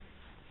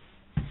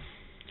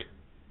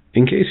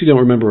In case you don't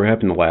remember what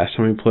happened the last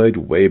time we played,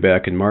 way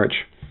back in March,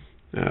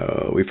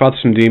 we fought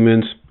some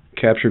demons,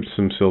 captured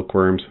some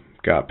silkworms,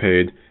 got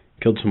paid,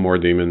 killed some more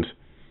demons,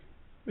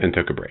 and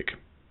took a break.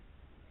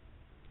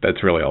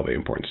 That's really all the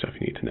important stuff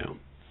you need to know.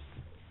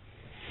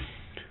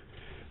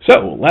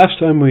 So, last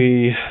time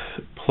we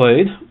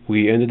played,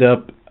 we ended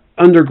up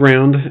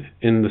underground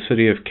in the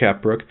city of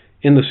Capbrook,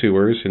 in the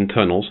sewers, in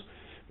tunnels,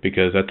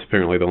 because that's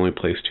apparently the only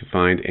place to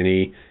find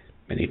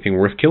anything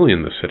worth killing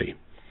in the city.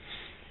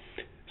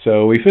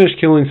 So we finished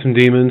killing some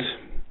demons.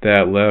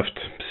 That left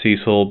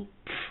Cecil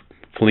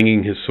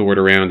flinging his sword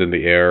around in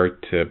the air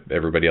to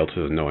everybody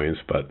else's annoyance,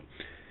 but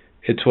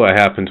it's what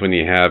happens when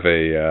you have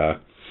a,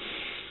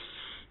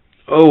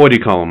 what do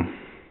you call them?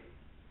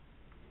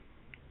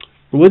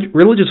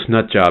 Religious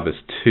nutjob is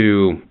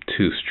too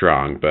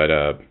strong, but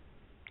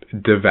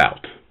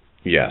devout,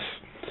 yes.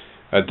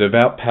 A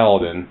devout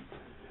paladin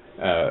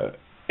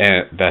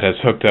that has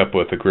hooked up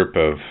with a group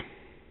of...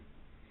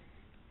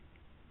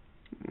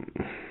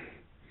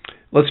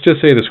 Let's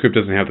just say this group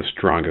doesn't have the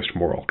strongest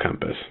moral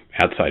compass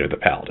outside of the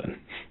paladin.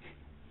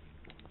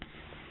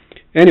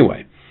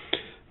 Anyway,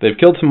 they've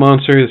killed some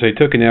monsters. They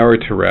took an hour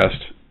to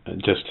rest,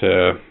 just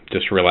to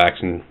relax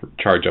and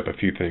charge up a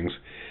few things.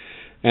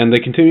 And they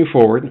continue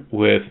forward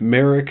with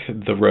Merrick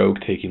the Rogue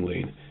taking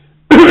lead.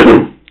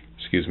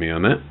 Excuse me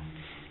on that.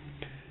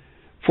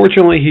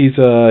 Fortunately, he's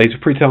a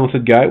pretty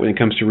talented guy when it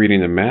comes to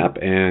reading a map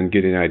and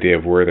getting an idea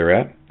of where they're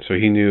at. So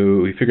he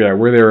figured out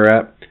where they were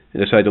at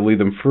and decided to lead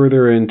them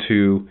further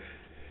into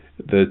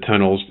the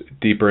tunnels,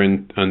 deeper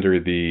in under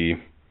the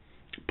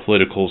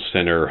political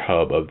center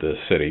hub of the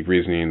city,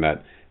 reasoning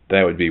that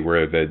would be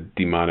where the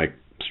demonic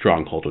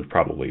stronghold would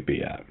probably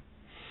be at.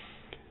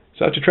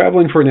 So after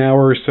traveling for an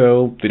hour or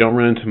so, they don't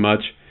run into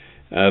much.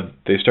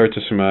 They start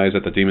to surmise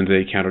that the demons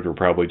they encountered were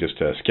probably just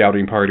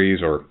scouting parties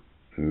or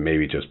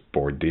maybe just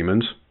bored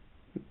demons.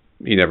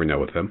 You never know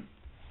with them.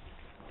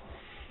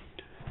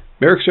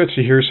 Merrick starts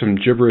to hear some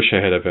gibberish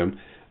ahead of him.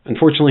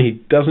 Unfortunately, he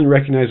doesn't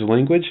recognize the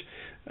language.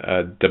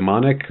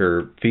 Demonic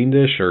or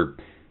fiendish or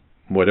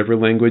whatever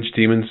language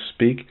demons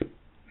speak,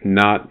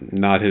 not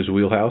his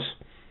wheelhouse.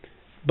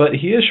 But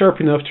he is sharp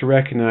enough to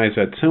recognize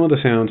that some of the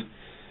sounds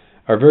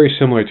are very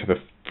similar to the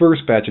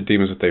first batch of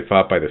demons that they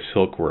fought by the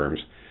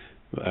silkworms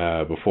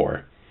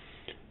before.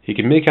 He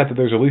can make out that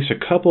there's at least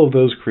a couple of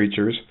those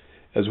creatures,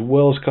 as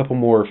well as a couple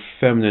more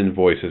feminine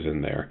voices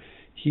in there.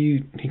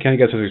 He kind of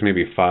guesses there's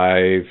maybe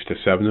 5 to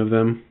 7 of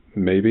them,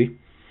 maybe.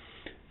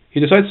 He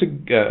decides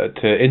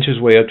to inch his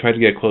way up, try to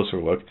get a closer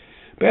look,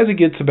 but as he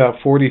gets about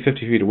 40,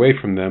 50 feet away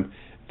from them,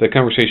 the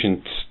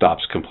conversation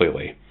stops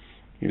completely.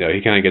 He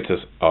kind of gets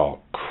this, oh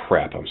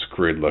crap, I'm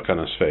screwed look on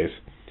his face.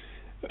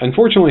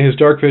 Unfortunately, his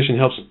dark vision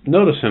helps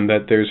notice him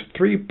that there's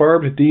 3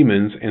 barbed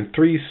demons and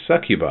 3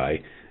 succubi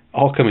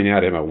all coming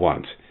at him at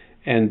once,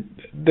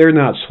 and they're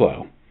not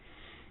slow.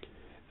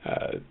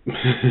 As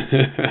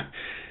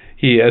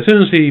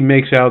soon as he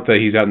makes out that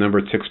he's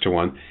outnumbered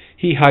 6-1,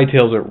 he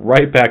hightails it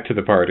right back to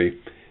the party,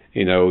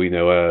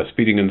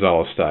 Speedy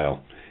Gonzales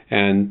style,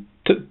 and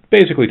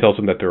basically tells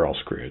them that they're all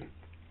screwed.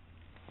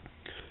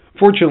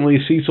 Fortunately,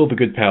 Cecil, the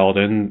good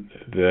paladin,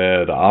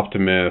 the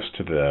optimist,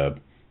 the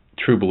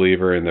true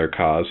believer in their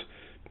cause,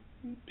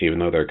 even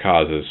though their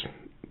cause is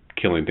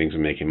killing things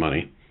and making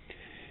money,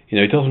 he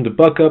tells them to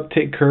buck up,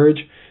 take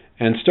courage,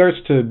 and starts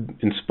to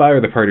inspire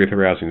the party with a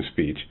rousing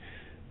speech.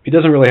 He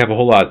doesn't really have a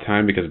whole lot of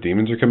time because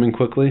demons are coming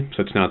quickly,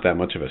 so it's not that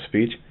much of a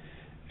speech,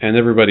 and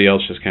everybody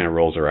else just kind of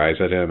rolls their eyes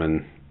at him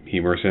and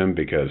humors him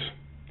because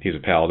he's a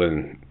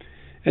paladin,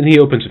 and he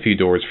opens a few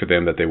doors for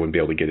them that they wouldn't be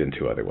able to get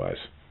into otherwise.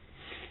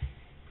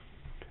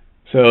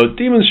 So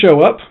demons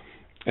show up,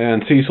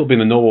 and Cecil, being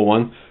the noble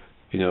one,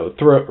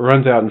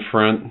 runs out in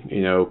front,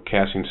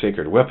 casting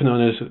Sacred Weapon on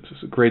his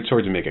great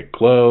sword to make it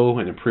glow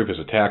and improve his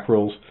attack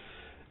rolls.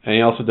 And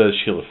he also does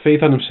Shield of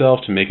Faith on himself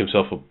to make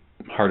himself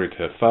harder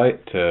to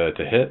fight, to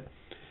hit.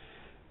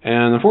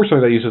 And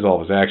unfortunately, that uses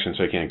all of his actions,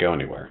 so he can't go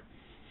anywhere.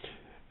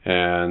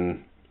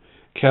 And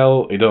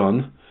Kel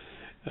Idon,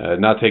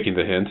 not taking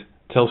the hint,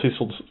 tells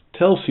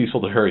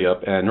Cecil to hurry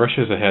up and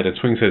rushes ahead and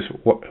swings his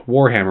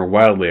warhammer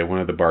wildly at one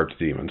of the barbed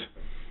demons.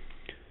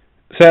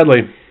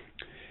 Sadly,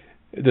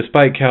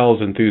 despite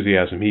Cal's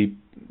enthusiasm, he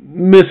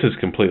misses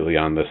completely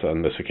on this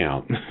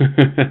account.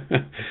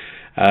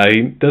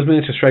 He does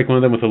manage to strike one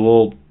of them with a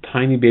little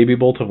tiny baby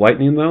bolt of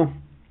lightning, though,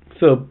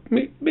 so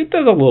it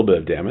does a little bit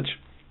of damage.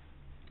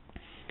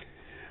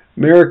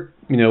 Merrick,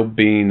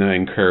 being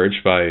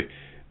encouraged by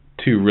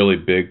 2 really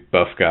big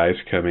buff guys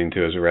coming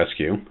to his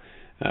rescue,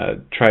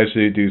 tries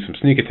to do some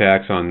sneak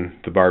attacks on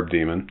the barbed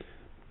demon,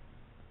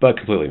 but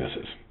completely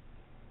misses.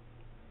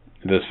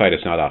 This fight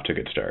is not off to a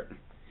good start.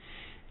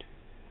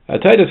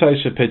 Ty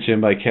decides to pitch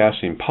in by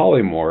casting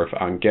Polymorph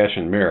on Gesh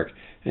and Merrick,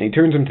 and he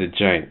turns them to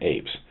giant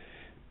apes.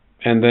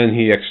 And then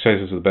he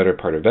exercises the better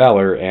part of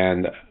valor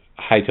and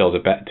hightails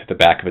it back to the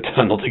back of a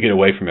tunnel to get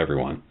away from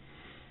everyone.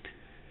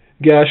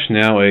 Gesh,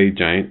 now a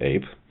giant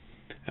ape,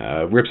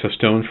 rips a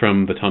stone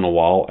from the tunnel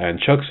wall and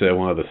chucks it at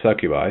one of the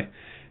succubi,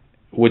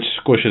 which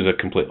squishes it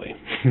completely.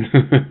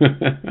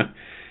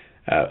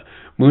 Uh,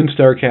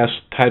 Moonstar casts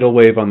Tidal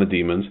Wave on the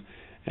demons,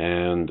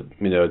 and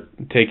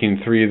taking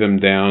 3 of them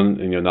down,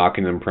 and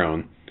knocking them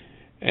prone.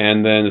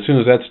 And then as soon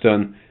as that's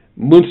done,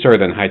 Moonstar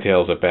then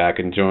hightails it back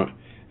and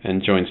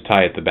joins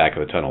Ty at the back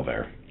of the tunnel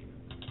there.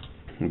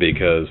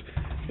 Because,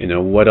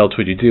 what else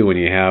would you do when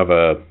you have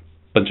a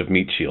bunch of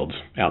meat shields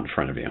out in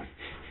front of you?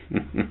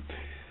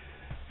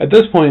 At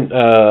this point,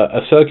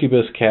 a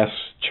succubus casts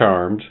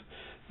Charm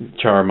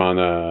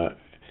on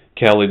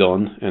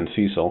Calydon and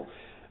Cecil.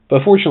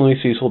 But fortunately,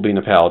 Cecil, being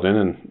a paladin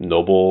and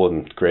noble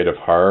and great of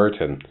heart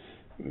and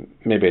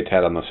maybe a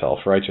tad on the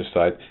self-righteous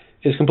side,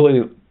 is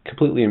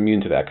completely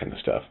immune to that kind of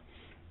stuff.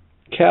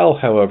 Cal,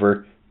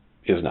 however,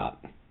 is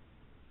not.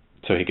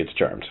 So he gets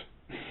charmed.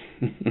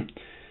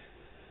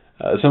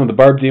 Some of the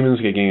barb demons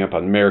get gang up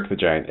on Merrick the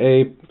giant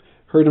ape,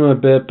 hurt him a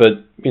bit,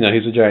 but,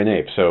 he's a giant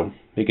ape, so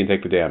he can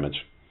take the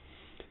damage.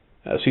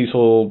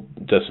 Cecil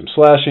does some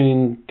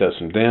slashing, does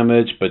some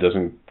damage, but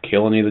doesn't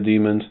kill any of the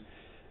demons.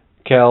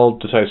 Cal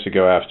decides to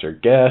go after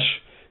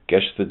Gesh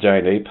the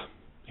giant ape,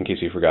 in case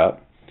you forgot,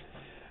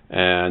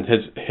 and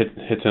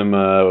hits him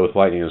with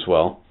lightning as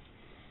well.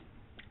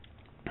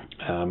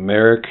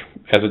 Merrick,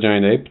 as a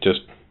giant ape,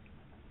 just,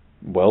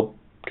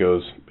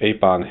 goes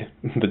ape on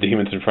the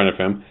demons in front of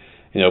him,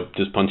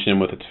 just punching him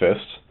with its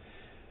fists.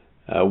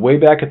 Way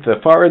back at the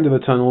far end of the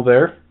tunnel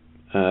there,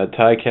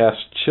 Ty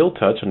casts Chill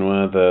Touch on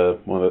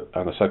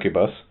on the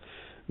succubus,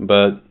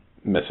 but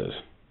misses.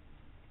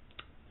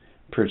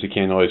 Proves he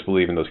can't always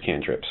believe in those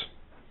cantrips.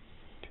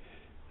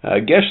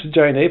 Gesh the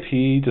giant ape,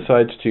 he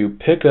decides to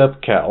pick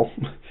up Cal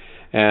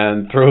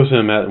and throws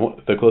him at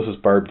the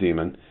closest barb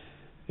demon,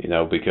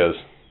 because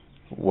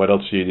what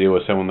else do you do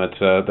with someone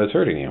that's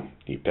hurting you?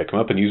 You pick him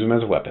up and use him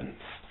as a weapon.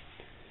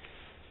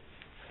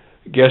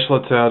 Gesh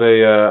lets out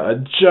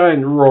a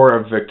giant roar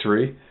of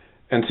victory,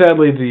 and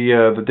sadly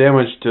the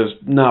damage does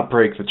not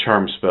break the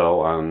charm spell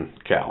on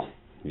Cal.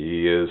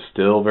 He is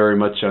still very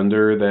much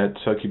under that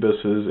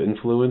succubus's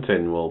influence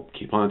and will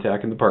keep on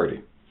attacking the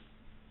party.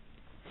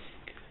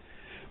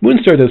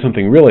 Moonstar does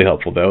something really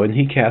helpful though, and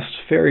he casts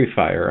Fairy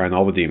Fire on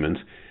all the demons,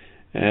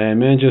 and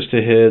manages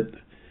to hit,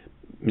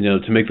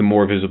 to make them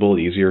more visible,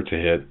 easier to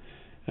hit.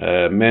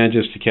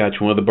 Manages to catch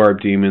one of the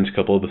barb demons, a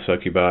couple of the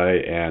succubi,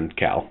 and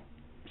Cal.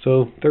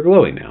 So they're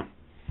glowing now.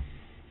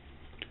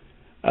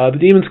 The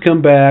demons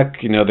come back,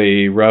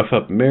 they rough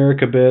up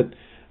Merrick a bit.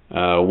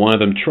 One of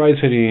them tries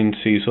hitting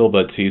Cecil,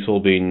 but Cecil,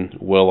 being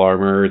well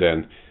armored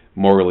and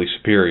morally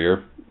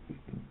superior,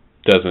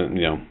 doesn't,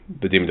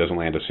 the demon doesn't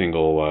land a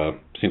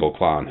single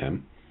claw on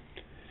him.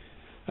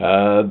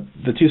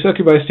 The 2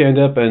 succubi stand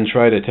up and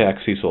try to attack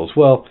Cecil as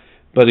well,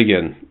 but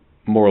again,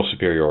 moral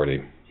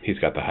superiority. He's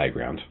got the high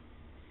ground.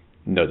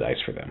 No dice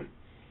for them.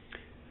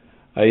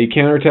 He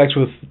counterattacks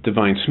with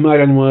Divine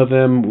Smite on one of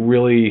them,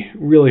 really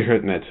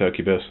hurting that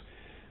succubus.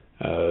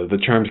 The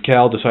charmed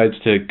Cal decides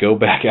to go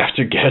back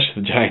after Gesh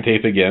the giant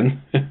ape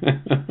again.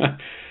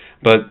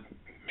 But,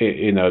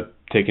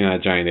 taking on a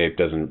giant ape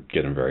doesn't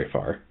get him very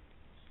far.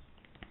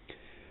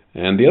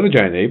 And the other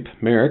giant ape,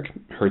 Merrick,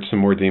 hurts some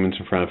more demons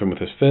in front of him with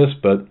his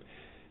fist, but,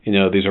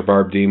 these are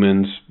barb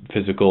demons.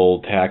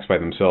 Physical attacks by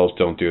themselves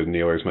don't do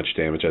nearly as much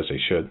damage as they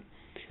should.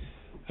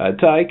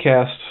 Ty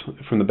casts,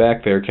 from the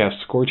back there,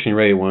 Scorching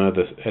Ray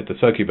at the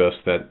succubus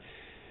that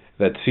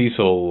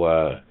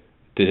Cecil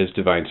did his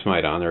Divine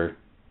Smite on, or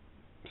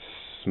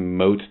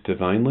Smote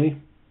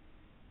Divinely?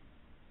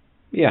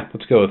 Yeah,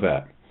 let's go with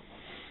that.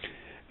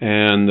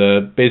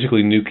 And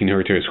basically nuking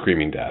her to a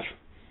screaming death.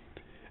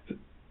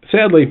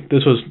 Sadly,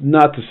 this was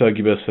not the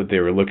succubus that they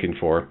were looking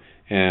for,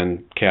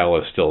 and Cal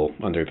is still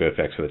under the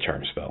effects of the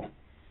charm spell.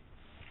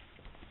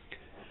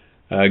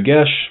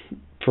 Gesh,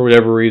 for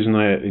whatever reason,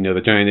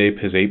 the giant ape,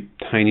 his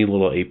tiny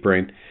little ape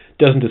brain,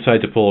 doesn't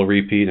decide to pull a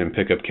repeat and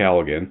pick up Cal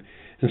again.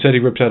 Instead, he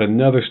rips out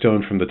another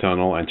stone from the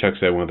tunnel and chucks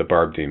it at one of the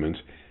barb demons.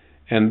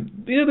 And,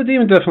 the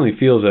demon definitely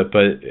feels it,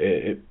 but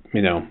it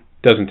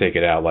doesn't take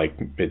it out like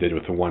it did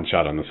with the one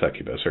shot on the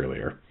succubus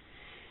earlier.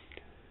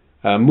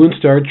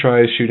 Moonstar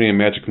tries shooting a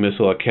magic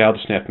missile at Cal to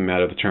snap him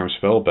out of the charm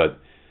spell, but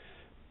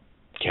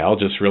Cal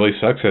just really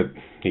sucks at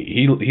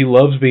he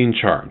loves being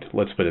charmed.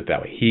 Let's put it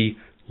that way. He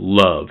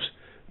loves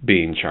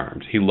being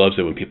charmed. He loves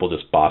it when people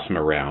just boss him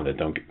around and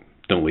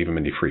don't leave him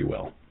any free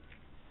will.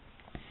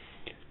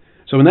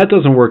 So when that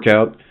doesn't work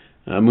out,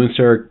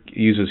 Moonstar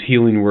uses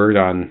Healing Word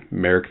on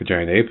Merrick the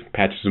giant ape,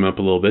 patches him up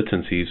a little bit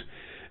since he's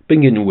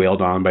been getting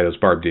wailed on by those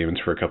barb demons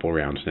for a couple of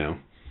rounds now.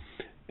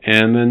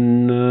 And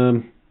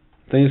then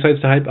he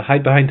decides to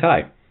hide behind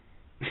Ty.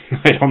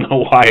 I don't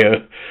know why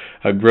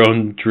a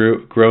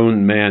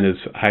grown man is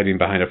hiding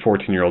behind a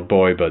 14-year-old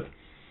boy, but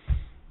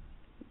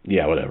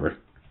yeah, whatever.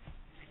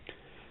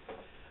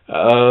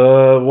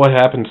 What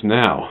happens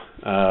now?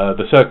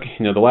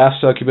 The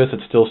last succubus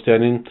that's still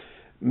standing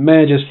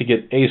manages to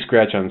get a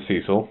scratch on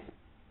Cecil,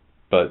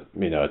 but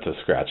it's a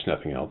scratch,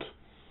 nothing else.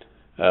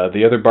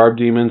 The other barb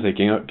demons, they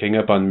gang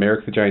up on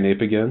Merrick the giant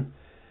ape again,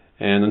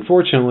 and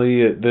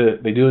unfortunately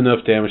they do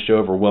enough damage to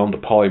overwhelm the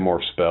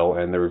polymorph spell,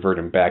 and they revert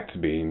him back to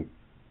being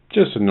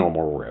just a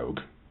normal rogue.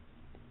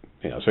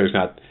 So he's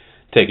not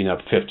taking up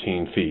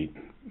 15 feet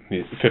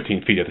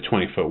 15 feet of the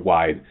 20-foot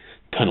wide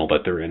tunnel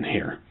that they're in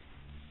here.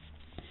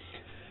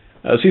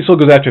 Cecil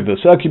goes after the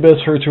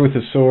succubus, hurts her with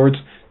his swords,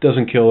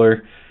 doesn't kill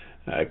her.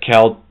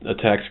 Cal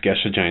attacks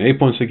Gesh the giant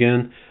ape once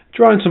again,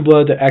 drawing some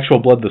blood, actual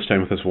blood this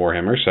time with his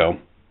warhammer, so,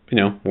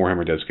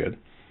 warhammer does good.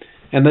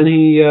 And then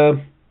he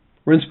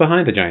runs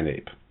behind the giant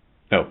ape.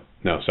 Oh,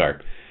 no,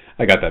 sorry.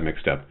 I got that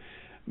mixed up.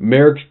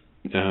 Merrick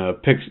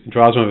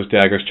draws one of his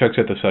daggers, chucks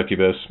at the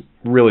succubus,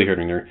 really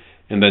hurting her,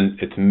 and then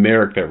it's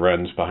Merrick that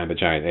runs behind the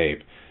giant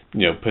ape,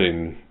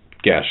 putting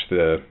Gesh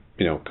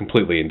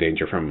completely in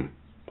danger from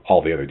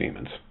all the other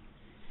demons.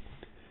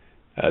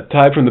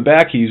 Tied from the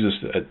back, he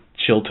uses a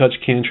chill touch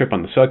cantrip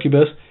on the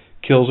succubus,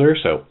 kills her,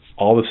 so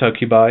all the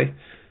succubi,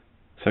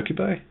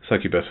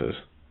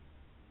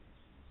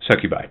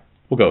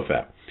 we'll go with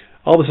that.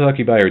 All the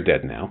succubi are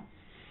dead now.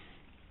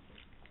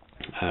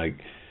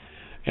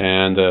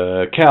 And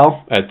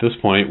Cal, at this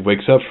point,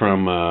 wakes up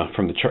from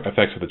the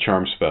effects of the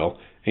charm spell,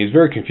 and he's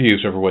very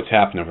confused over what's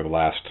happened over the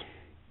last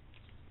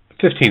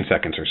 15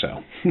 seconds or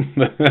so.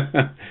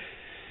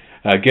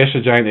 Gesh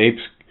the giant ape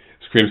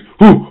screams,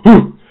 "Hoo!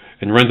 Hoo!"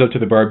 and runs up to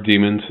the barbed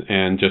demons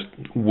and just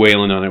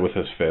wailing on it with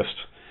his fist.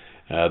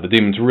 The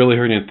demon's really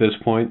hurting at this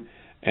point,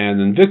 and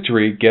in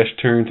victory, Gesh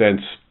turns and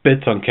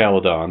spits on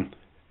Caledon,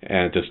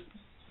 and just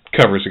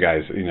covers the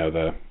guy's,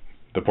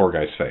 the poor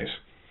guy's face.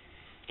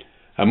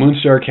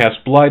 Moonstar casts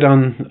Blight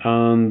on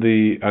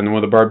one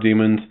of the barbed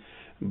demons,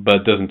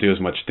 but doesn't do as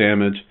much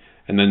damage.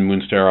 And then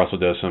Moonstar also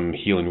does some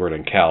healing word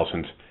on Cal,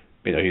 since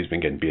he's been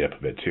getting beat up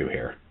a bit too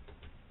here.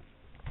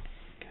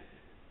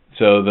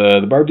 So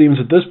the barbed demons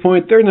at this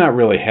point, they're not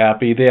really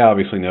happy. They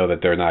obviously know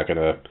that they're not going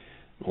to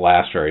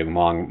last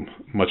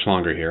much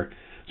longer here.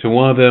 So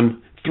one of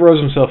them throws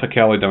himself at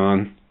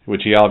Caledon,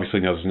 which he obviously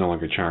knows is no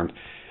longer charmed,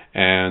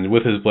 and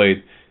with his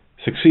blade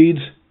succeeds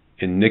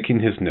in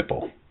nicking his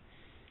nipple.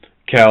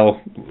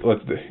 Cal,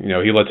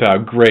 he lets out a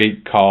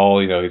great call.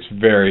 He's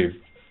very,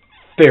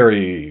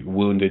 very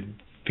wounded,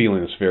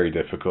 feeling this very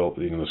difficult,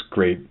 this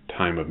great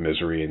time of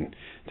misery and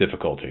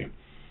difficulty.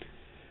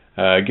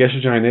 Gesh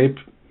the giant ape,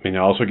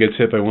 also gets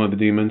hit by one of the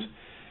demons,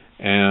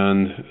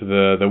 and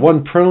the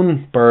one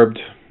prone barbed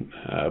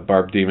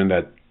demon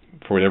that,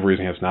 for whatever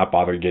reason, has not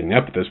bothered getting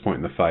up at this point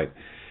in the fight,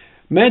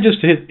 manages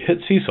to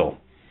hit Cecil.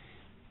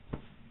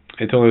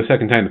 It's only the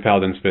second time the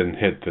paladin's been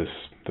hit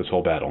this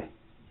whole battle.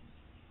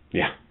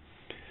 Yeah.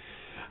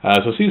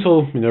 So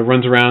Cecil,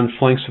 runs around,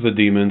 flanks to the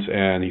demons,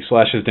 and he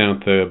slashes down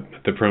at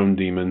the prone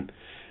demon,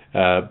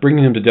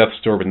 bringing him to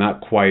death's door, but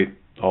not quite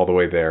all the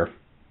way there.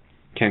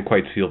 Can't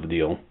quite seal the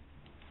deal.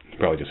 He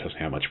probably just doesn't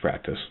have much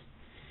practice.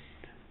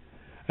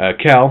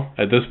 Cal,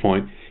 at this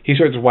point, he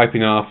starts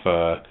wiping off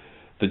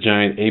the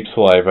giant ape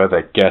saliva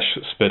that Gesh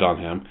spit on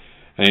him,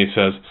 and he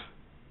says,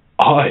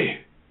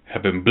 "I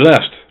have been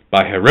blessed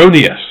by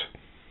Heronius."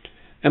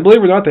 And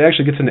believe it or not, that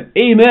actually gets an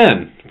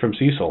amen from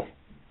Cecil.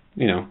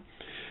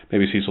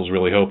 Maybe Cecil's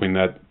really hoping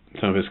that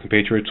some of his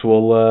compatriots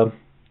will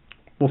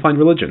find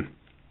religion.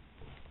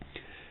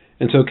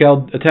 And so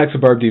Cal attacks the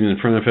barbed demon in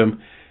front of him,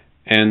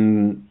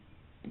 and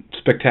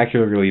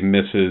spectacularly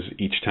misses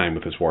each time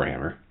with his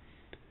warhammer.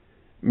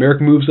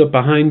 Merrick moves up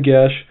behind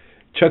Gesh,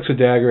 chucks a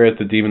dagger at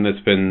the demon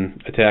that's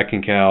been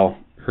attacking Cal,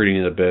 hurting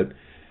it a bit.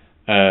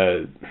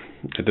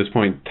 At this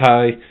point,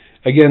 Ty,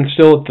 again,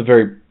 still at the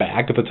very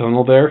back of the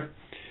tunnel there,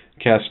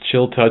 casts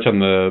Chill Touch on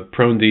the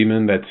prone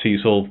demon that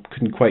Cecil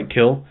couldn't quite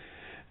kill,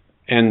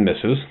 and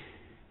misses.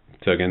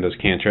 So again, those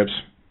cantrips,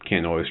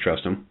 can't always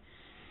trust them.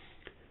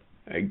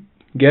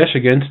 Gesh,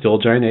 again, still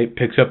a giant ape,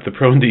 picks up the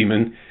prone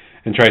demon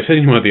and tries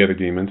hitting one of the other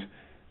demons,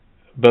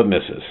 but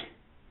misses,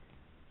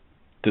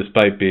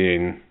 despite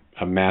being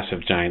a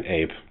massive giant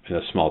ape in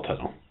a small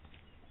tunnel.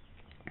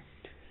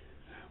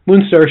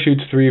 Moonstar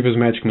shoots 3 of his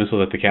magic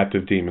missiles at the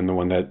captive demon, the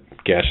one that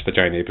Gesh, the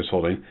giant ape, is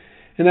holding,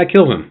 and that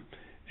kills him.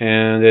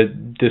 And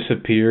it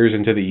disappears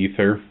into the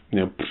ether,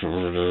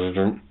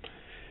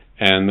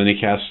 and then he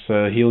casts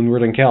Healing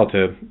Word on Cal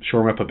to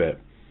shore him up a bit.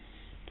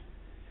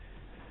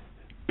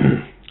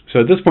 So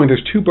at this point,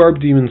 there's 2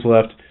 barbed demons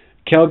left.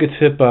 Cal gets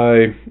hit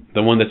by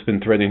the one that's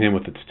been threatening him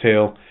with its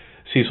tail.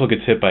 Cecil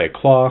gets hit by a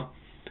claw.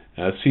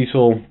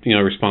 Cecil,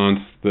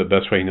 responds the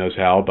best way he knows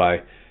how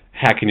by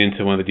hacking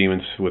into one of the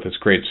demons with his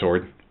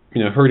greatsword,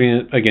 hurting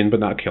it again, but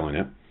not killing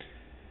it.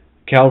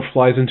 Cal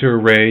flies into a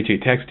rage. He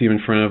attacks the demon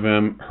in front of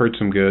him, hurts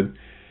him good.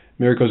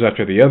 Merrick goes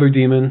after the other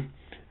demon,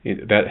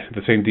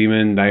 the same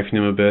demon, knifing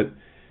him a bit.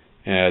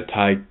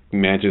 Ty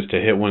manages to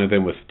hit one of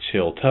them with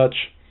Chill Touch.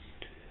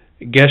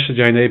 Gesh the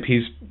giant ape,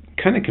 he's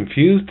kind of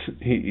confused.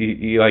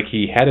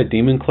 He had a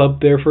demon club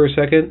there for a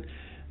second,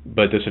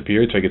 but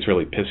disappeared, so he gets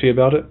really pissy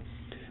about it.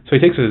 So he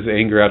takes his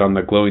anger out on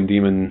the glowing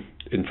demon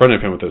in front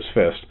of him with his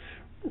fist.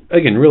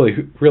 Again, really,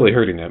 really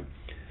hurting it.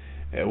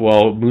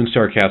 While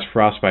Moonstar casts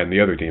Frostbite on the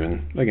other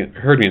demon, again,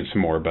 hurting it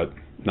some more, but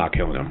not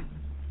killing him.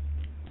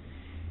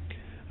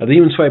 The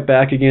demons fight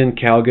back again.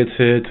 Cal gets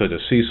hit, so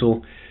does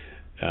Cecil.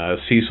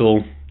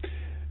 Cecil,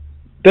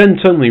 then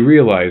suddenly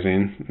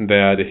realizing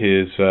that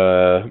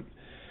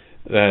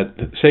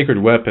that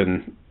sacred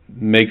weapon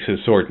makes his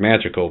sword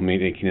magical,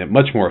 making it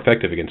much more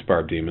effective against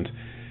barbed demons,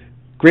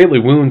 greatly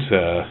wounds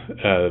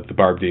the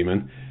Barb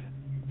Demon,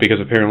 because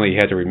apparently he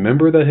had to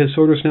remember that his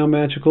sword was now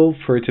magical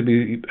for it to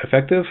be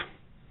effective.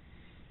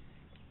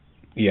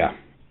 Yeah,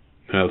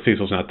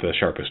 Cecil's not the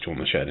sharpest tool in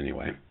the shed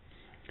anyway.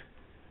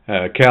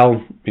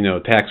 Cal,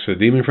 attacks the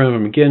demon in front of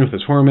him again with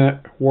his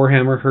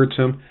warhammer, hurts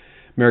him.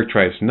 Merrick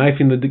tries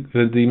knifing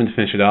the demon to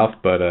finish it off,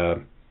 but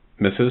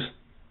misses.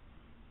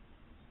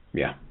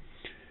 Yeah.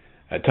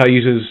 Ty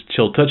uses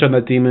Chill Touch on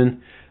that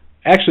demon,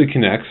 actually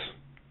connects,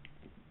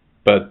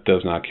 but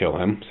does not kill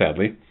him,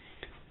 sadly.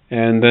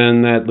 And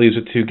then that leaves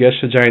it to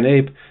Gesh the Giant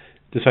Ape,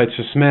 decides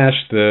to smash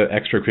the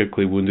extra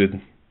critically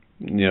wounded,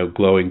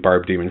 glowing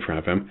Barb demon in front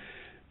of him,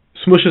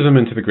 smushes him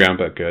into the ground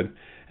but good,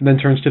 and then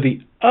turns to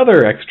the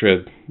other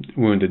extra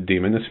wounded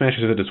demon and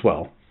smashes it as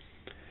well.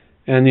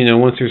 And,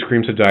 once their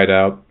screams have died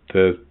out,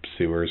 the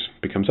sewers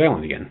become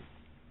silent again.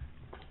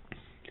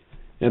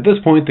 At this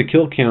point, the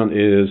kill count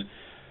is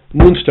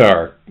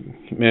Moonstar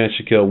managed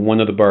to kill one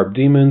of the Barb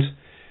demons,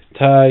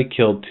 Ty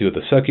killed 2 of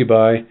the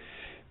succubi,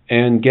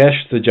 and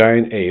Gesh the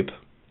Giant Ape,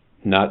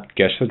 not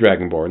Gesh the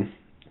Dragonborn,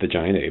 the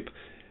Giant Ape,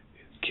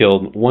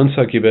 killed 1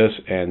 succubus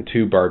and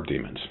 2 Barb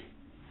demons.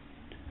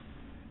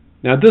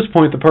 Now at this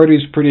point, the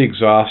party's pretty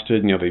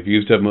exhausted. They've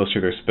used up most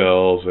of their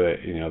spells.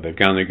 They've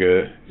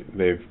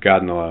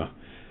gotten a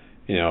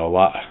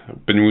lot,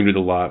 been wounded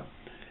a lot,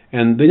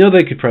 and they know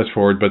they could press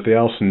forward. But they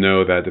also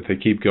know that if they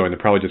keep going, they're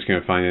probably just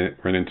going to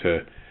run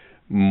into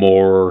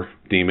more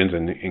demons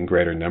in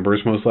greater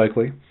numbers, most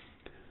likely.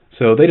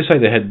 So they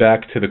decide to head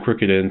back to the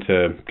Crooked Inn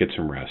to get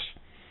some rest.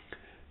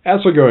 As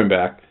they're going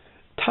back,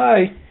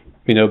 Ty,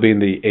 being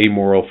the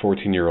amoral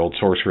 14-year-old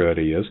sorcerer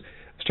that he is,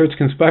 starts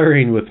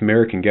conspiring with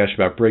Merrick and Gesh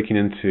about breaking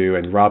into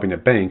and robbing a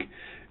bank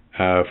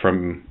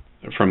from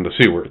the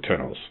sewer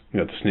tunnels,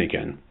 to sneak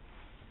in.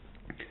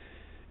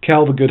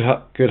 Cal, the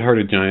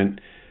good-hearted giant,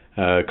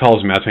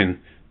 calls him out saying,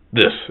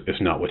 "This is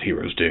not what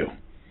heroes do."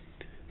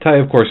 Ty,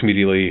 of course,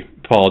 immediately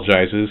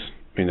apologizes,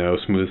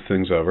 smooths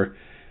things over,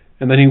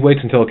 and then he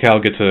waits until Cal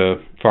gets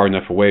far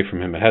enough away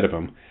from him ahead of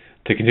him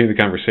to continue the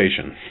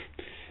conversation.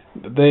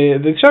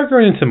 They start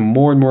going into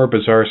more and more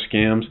bizarre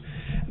scams.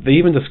 They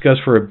even discuss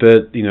for a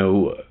bit,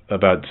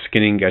 about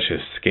skinning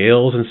Gesh's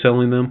scales and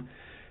selling them.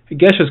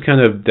 Gesh is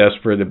kind of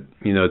desperate,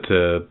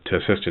 to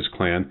assist his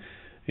clan.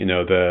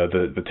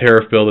 The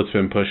tariff bill that's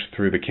been pushed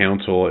through the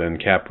council in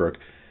Capbrook,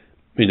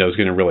 is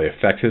going to really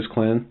affect his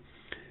clan.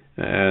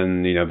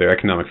 And, their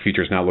economic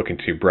future is not looking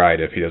too bright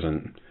if he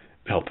doesn't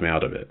help them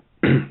out of it.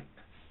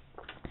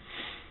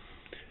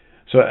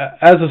 So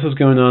as this is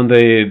going on,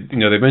 they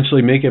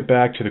eventually make it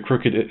back to the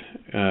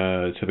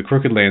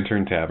Crooked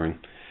Lantern Tavern,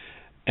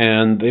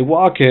 and they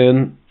walk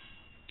in,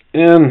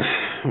 and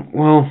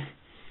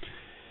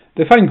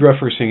they find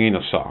Gruffer singing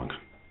a song.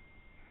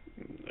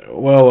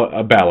 Well,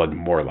 a ballad,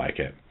 more like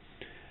it.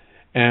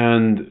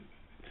 And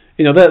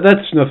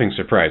that's nothing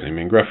surprising.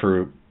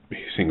 Gruffer,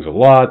 he sings a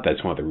lot.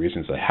 That's one of the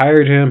reasons I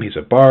hired him. He's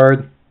a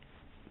bard.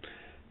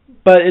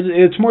 But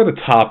it's more the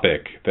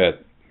topic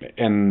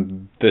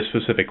and the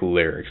specific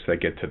lyrics that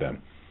get to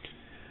them.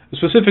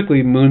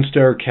 Specifically,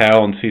 Moonstar,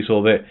 Cal, and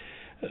Cecil,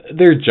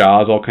 their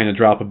jaws all kind of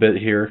drop a bit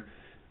here,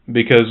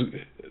 because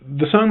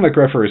the song that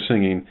Gruffer is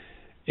singing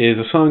is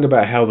a song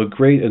about how the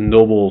great and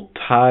noble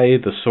Ty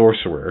the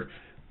Sorcerer,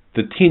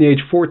 the teenage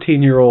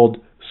 14-year-old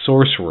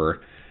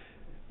sorcerer,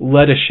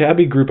 led a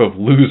shabby group of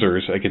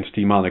losers against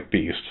demonic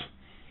beasts.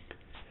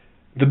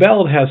 The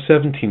ballad has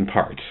 17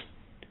 parts,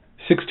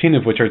 16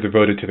 of which are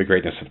devoted to the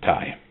greatness of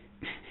Ty.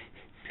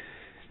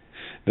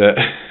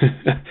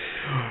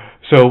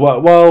 So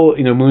while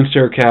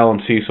Moonstar, Cal,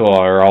 and Cecil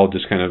are all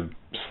just kind of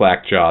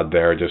slack-jawed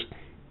there, just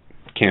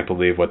can't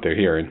believe what they're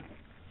hearing,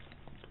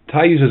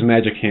 Ty uses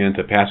Magic Hand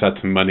to pass out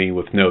some money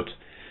with notes,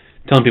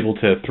 telling people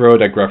to throw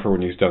it at Gruffer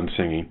when he's done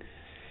singing.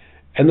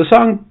 And the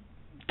song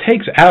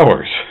takes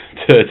hours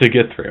to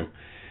get through,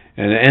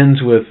 and it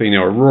ends with a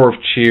roar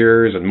of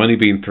cheers and money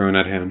being thrown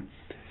at him.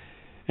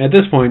 And at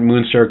this point,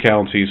 Moonstar, Cal,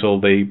 and Cecil,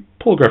 they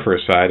pull Gruffer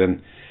aside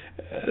and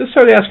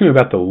started asking him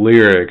about the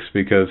lyrics,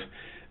 because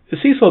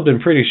Cecil had been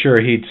pretty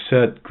sure he'd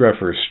set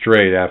Gruffer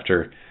straight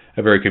after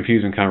a very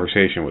confusing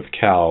conversation with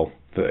Cal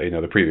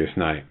the previous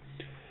night.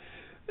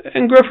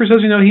 And Gruffer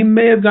says, he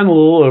may have gone a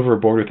little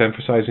overboard with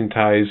emphasizing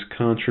Ty's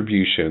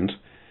contributions,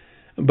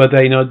 but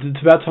that,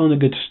 it's about telling a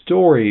good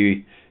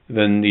story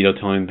than,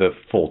 telling the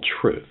full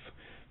truth.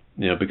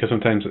 Because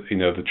sometimes,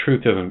 the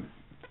truth doesn't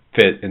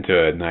fit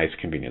into a nice,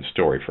 convenient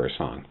story for a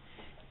song.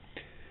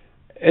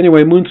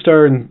 Anyway,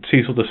 Moonstar and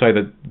Cecil decide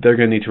that they're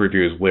going to need to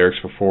review his lyrics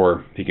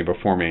before he can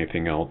perform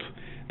anything else.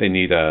 They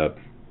need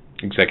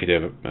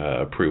executive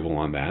approval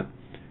on that.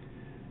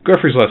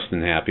 Gruffer's less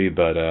than happy,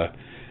 but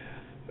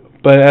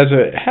as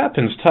it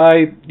happens,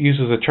 Ty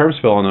uses a charm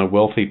spell on a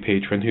wealthy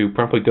patron who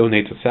promptly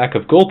donates a sack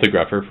of gold to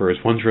Gruffer for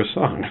his wondrous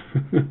song.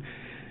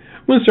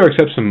 Moonstar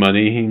accepts some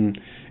money.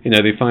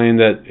 They find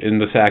that in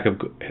the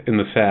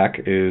sack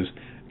is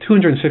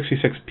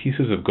 266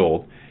 pieces of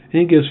gold,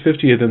 and he gives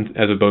 50 of them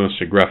as a bonus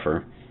to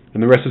Gruffer,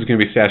 and the rest is going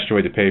to be stashed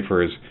away to pay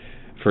for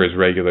his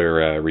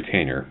regular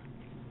retainer.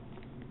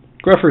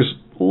 Gruffer's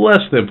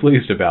less than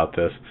pleased about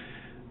this,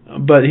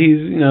 But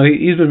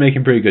he's been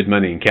making pretty good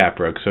money in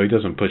Caprook, so he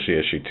doesn't push the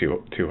issue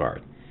too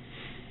hard.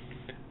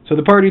 So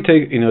the party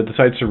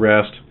decides to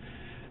rest.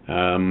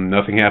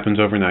 Nothing happens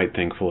overnight,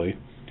 thankfully.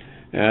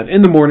 And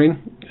in the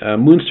morning,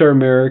 Moonstar,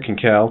 Merrick,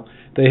 and Cal,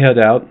 they head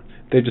out.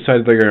 They've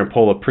decided they're going to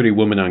pull a pretty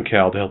woman on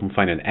Cal to help him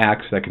find an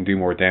axe that can do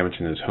more damage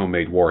than his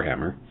homemade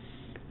warhammer.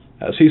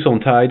 Cecil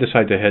and Ty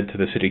decide to head to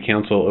the city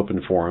council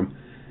open forum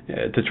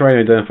to try and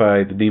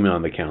identify the demon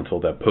on the council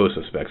that Poe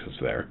suspects is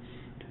there.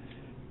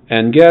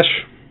 And Gesh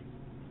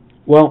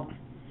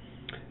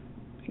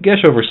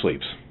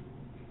oversleeps,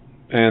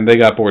 and they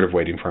got bored of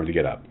waiting for him to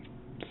get up,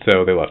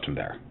 so they left him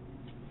there.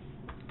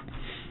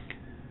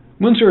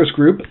 Moonstar's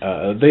group,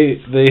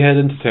 they head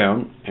into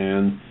town,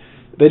 and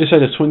they decide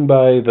to swing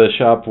by the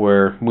shop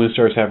where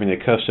Moonstar is having a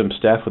custom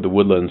staff with the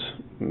Woodlands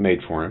made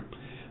for him.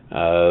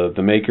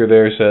 The maker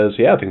there says,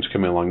 yeah, things are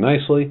coming along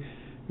nicely.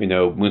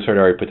 Moonstar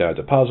already put down a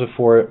deposit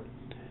for it.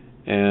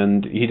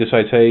 And he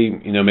decides, hey,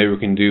 maybe we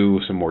can do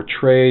some more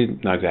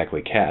trade, not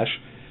exactly cash.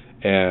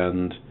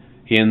 And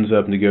he ends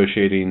up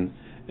negotiating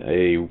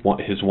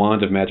his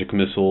wand of magic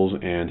missiles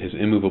and his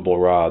immovable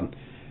rod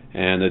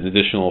and an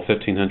additional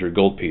 1,500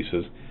 gold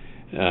pieces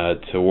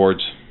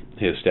towards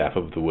his staff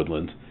of the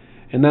Woodlands.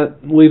 And that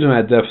leaves him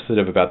at a deficit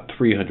of about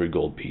 300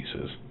 gold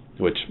pieces,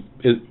 which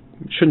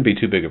shouldn't be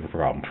too big of a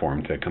problem for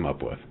him to come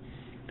up with.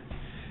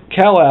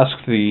 Cal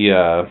asks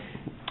the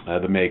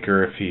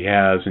maker if he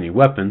has any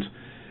weapons,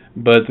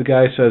 but the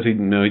guy says he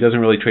doesn't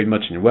really trade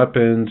much in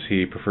weapons.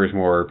 He prefers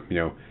more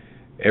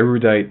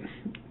erudite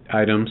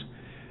items.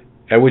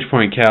 At which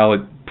point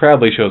Cal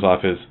proudly shows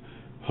off his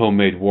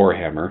homemade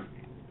warhammer,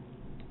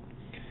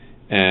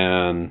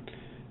 and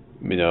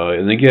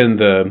again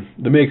the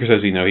maker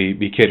says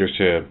he caters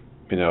to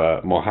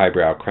a more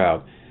highbrow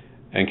crowd,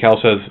 and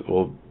Cal says,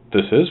 well,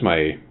 this is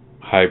my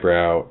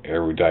highbrow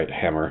erudite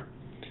hammer.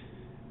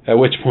 At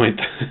which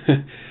point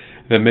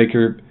the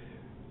maker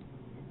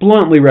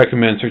bluntly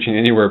recommends searching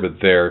anywhere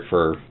but there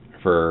for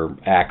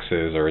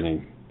axes or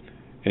any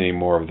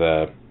more of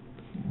the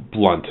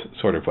blunt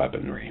sort of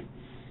weaponry.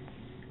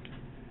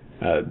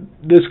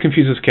 This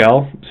confuses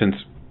Cal, since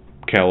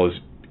Cal is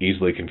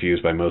easily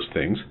confused by most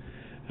things,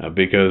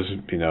 because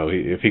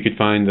if he could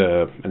find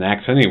an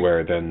axe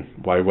anywhere, then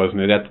why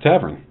wasn't it at the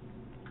tavern?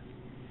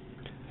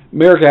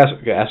 Merrick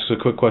asks a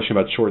quick question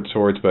about short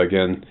swords, but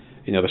again,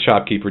 the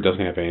shopkeeper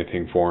doesn't have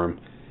anything for him.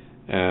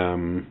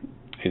 And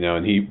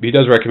he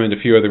does recommend a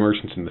few other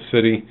merchants in the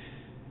city.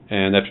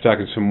 And after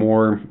talking some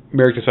more,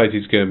 Merrick decides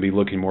he's going to be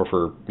looking more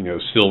for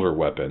silver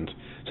weapons,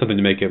 something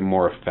to make it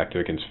more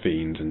effective against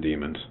fiends and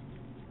demons.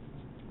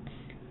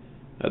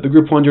 The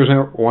group wanders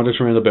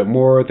around a bit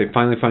more. They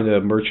finally find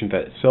a merchant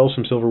that sells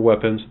some silver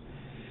weapons.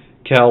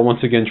 Cal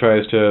once again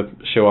tries to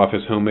show off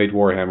his homemade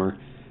warhammer,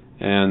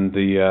 and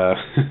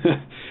the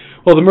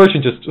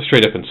merchant just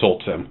straight up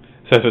insults him,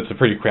 says it's a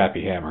pretty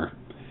crappy hammer.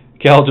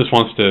 Cal says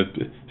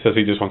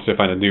he just wants to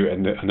find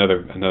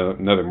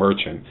another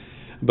merchant,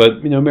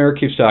 but Merrick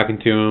keeps talking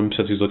to him,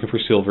 says he's looking for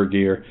silver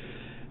gear,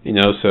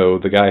 so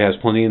the guy has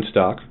plenty in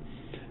stock.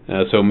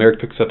 So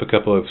Merrick picks up a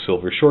couple of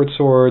silver short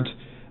swords,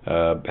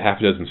 half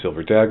a dozen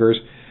silver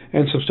daggers,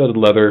 and some studded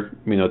leather,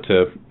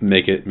 to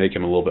make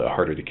him a little bit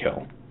harder to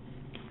kill.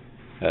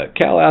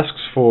 Cal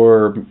asks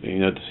for,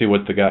 to see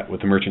what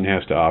the merchant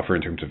has to offer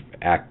in terms of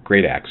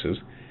great axes.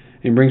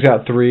 He brings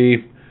out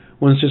 3.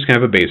 One's just kind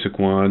of a basic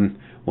one.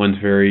 One's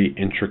very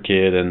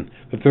intricate, and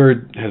the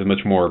third has a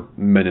much more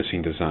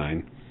menacing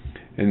design.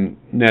 And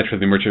naturally,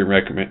 the merchant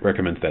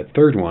recommends that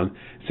third one,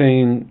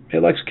 saying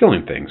it likes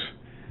killing things.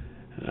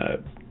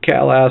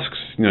 Cal asks,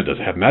 does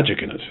it have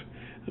magic in it?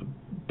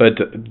 But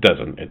it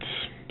doesn't. It's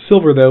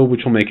silver, though,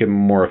 which will make it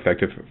more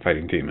effective at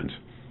fighting demons.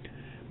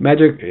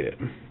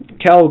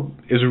 Cal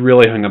is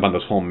really hung up on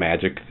this whole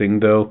magic thing,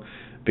 though,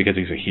 because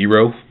he's a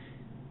hero,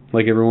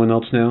 like everyone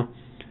else now.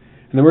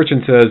 And the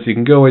merchant says you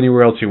can go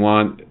anywhere else you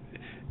want,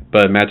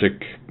 but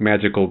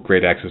magical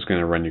great axe is going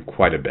to run you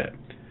quite a bit,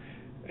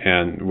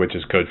 and which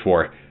is code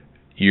for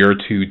you're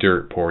too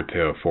dirt poor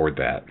to afford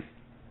that.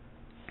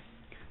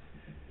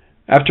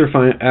 After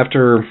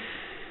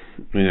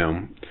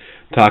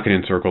talking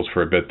in circles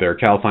for a bit there,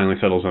 Cal finally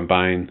settles on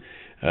buying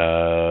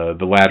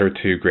the latter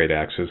 2 great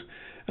axes,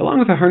 along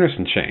with a harness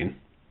and chain,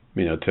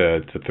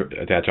 to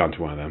attach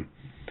onto one of them.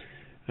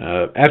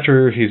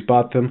 After he's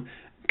bought them,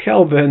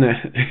 Cal then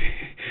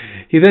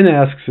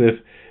asks if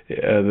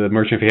the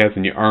merchant if he has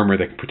any armor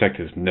that can protect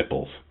his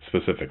nipples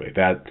specifically.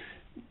 That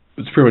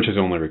is pretty much his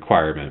only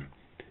requirement,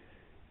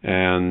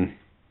 and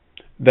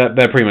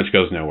that pretty much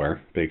goes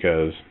nowhere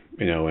because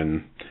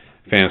in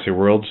fantasy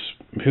worlds,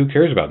 who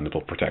cares about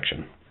nipple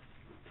protection?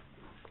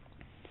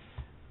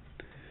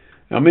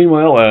 Now,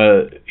 meanwhile,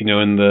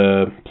 in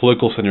the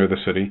political center of the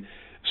city,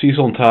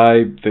 Cecil and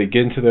Ty, they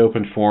get into the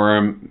open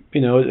forum.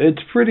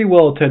 It's pretty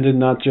well attended,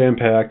 not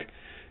jam-packed.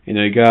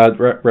 You got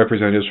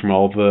representatives from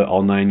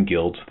all 9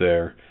 guilds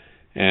there.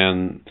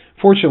 And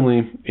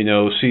fortunately,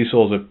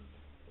 Cecil's a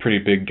pretty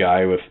big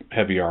guy with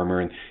heavy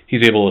armor, and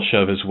he's able to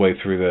shove his way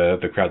through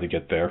the crowd to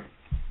get there.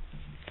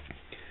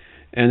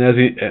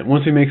 And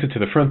once he makes it to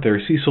the front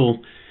there,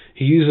 Cecil,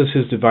 he uses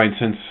his divine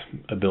sense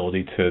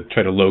ability to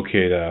try to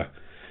locate a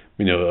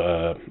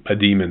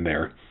demon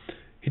there.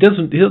 He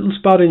doesn't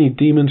spot any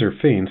demons or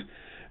fiends,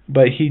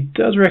 but he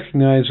does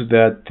recognize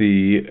that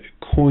the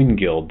Coin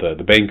Guild,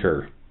 the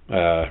banker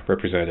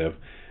representative,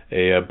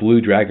 a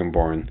blue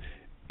dragonborn,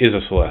 is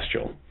a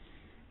celestial,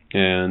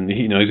 and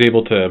he's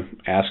able to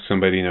ask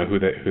somebody who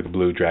the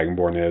blue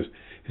dragonborn is.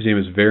 His name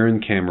is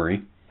Varen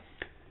Camry,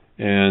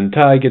 and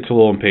Ty gets a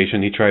little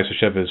impatient. He tries to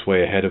shoves his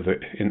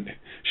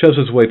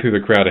way through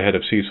the crowd ahead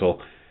of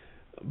Cecil,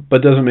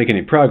 but doesn't make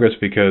any progress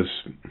because,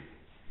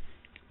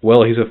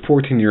 well, he's a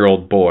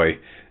 14-year-old boy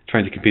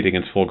trying to compete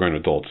against full-grown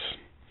adults.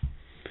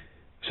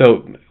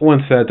 So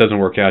once that doesn't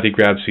work out, he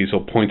grabs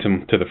Cecil, points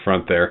him to the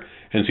front there,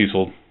 and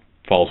Cecil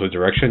follows his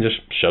direction,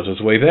 just shoves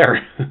his way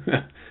there.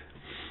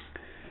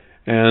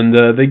 And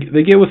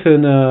they get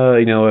within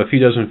a few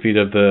dozen feet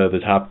of the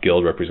top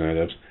guild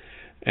representatives,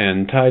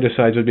 and Ty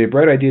decides it would be a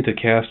bright idea to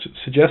cast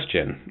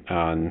Suggestion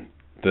on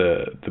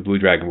the Blue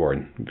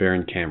Dragonborn,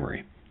 Varen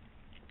Camry.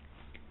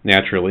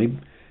 Naturally,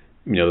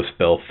 the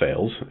spell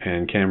fails,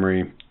 and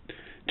Camry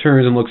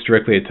turns and looks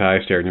directly at Ty,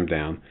 staring him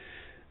down.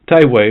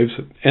 Ty waves,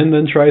 and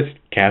then tries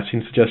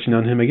casting Suggestion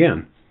on him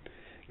again.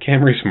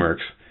 Camry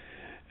smirks,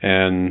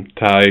 and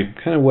Ty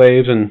kind of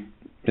waves and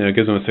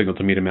gives him a signal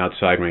to meet him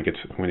outside when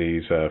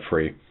he's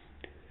free.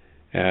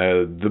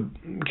 The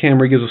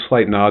Camry gives a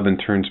slight nod, then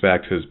turns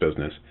back to his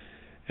business.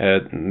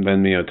 And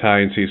then Ty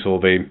and Cecil,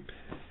 they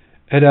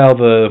head out of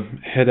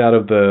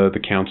the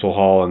council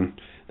hall, and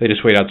they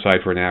just wait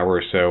outside for an hour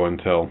or so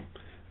until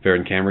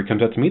Varen Camry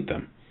comes out to meet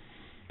them.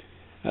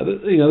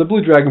 The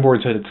Blue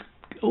Dragonborn said it's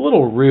a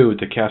little rude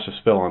to cast a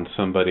spell on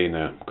somebody in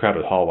a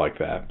crowded hall like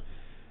that.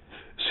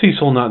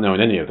 Cecil, not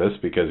knowing any of this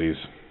because he's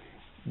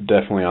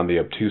definitely on the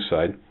obtuse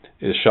side,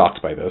 is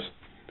shocked by this.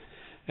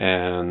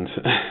 And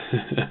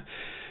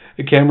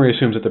Camry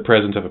assumes that the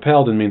presence of a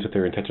paladin means that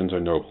their intentions are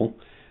noble.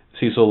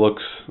 Cecil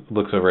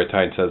looks over at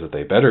Ty and says that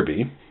they better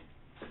be.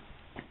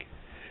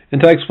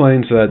 And Ty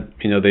explains that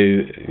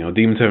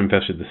demons have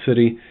infested the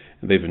city,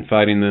 and they've been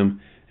fighting them.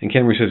 And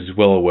Camry says he's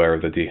well aware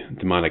of the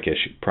demonic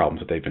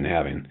problems that they've been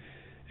having,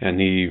 and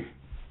he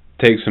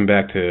takes them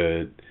back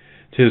to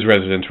his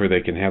residence where they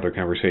can have their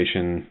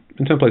conversation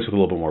in some place with a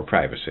little bit more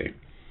privacy.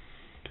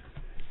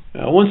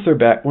 Once they're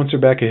back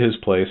at his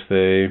place,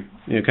 they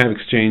kind of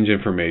exchange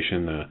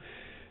information.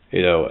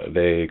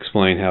 They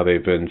explain how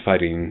they've been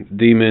fighting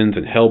demons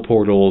and hell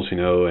portals,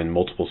 in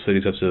multiple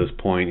cities up to this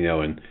point,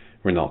 in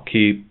Renault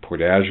Keep,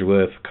 Port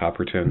Azurlith,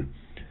 Copperton,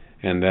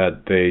 and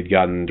that they'd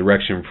gotten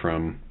direction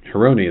from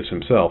Heronius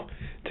himself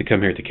to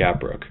come here to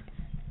Capbrook.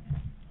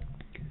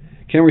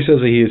 Camry says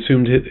that he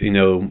assumed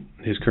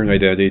his current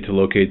identity to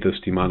locate this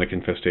demonic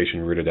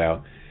infestation rooted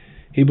out.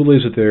 He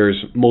believes that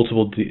there's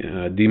multiple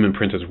demon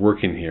princes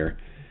working here,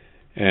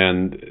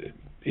 and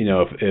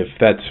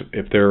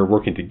if they're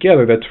working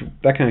together,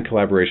 that kind of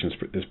collaboration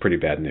is pretty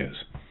bad news.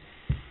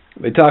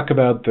 They talk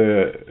about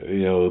their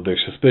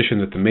suspicion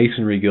that the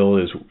Masonry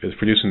Guild is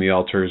producing the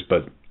altars,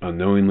 but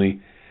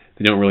unknowingly.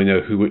 They don't really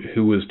know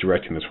who was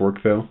directing this work,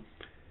 though.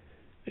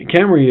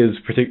 Camry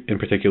in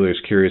particular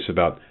is curious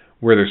about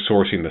where they're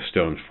sourcing the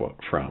stone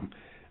from.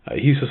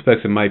 He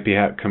suspects it might be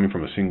coming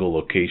from a single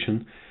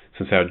location,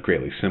 since that would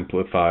greatly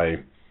simplify,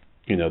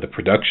 the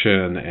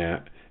production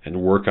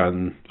and work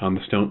on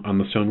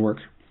the stonework.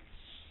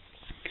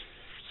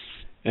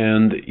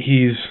 And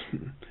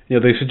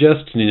they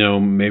suggest,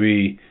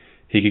 maybe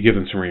he could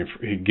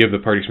give the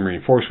party some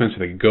reinforcements so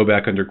they could go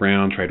back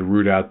underground, try to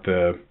root out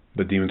the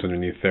demons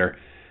underneath there.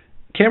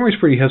 Camry's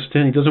pretty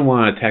hesitant. He doesn't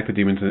want to attack the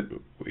demons,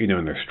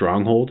 in their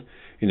stronghold,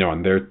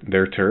 on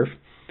their turf.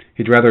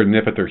 He'd rather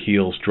nip at their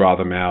heels, draw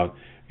them out,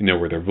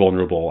 where they're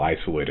vulnerable,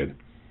 isolated.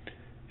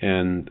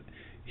 And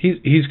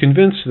he's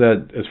convinced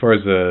that as far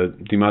as the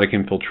demonic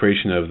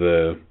infiltration of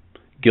the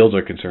guilds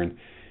are concerned,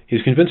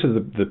 he's convinced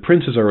that the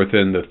princes are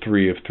within the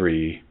 3 of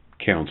 3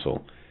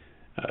 council.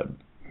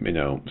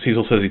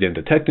 Cecil says he didn't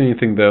detect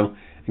anything, though,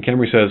 and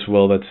Camry says,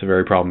 well, that's the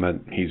very problem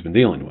that he's been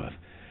dealing with.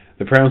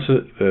 The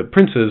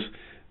princes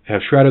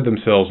have shrouded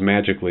themselves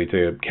magically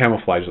to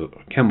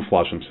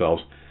camouflage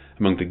themselves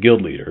among the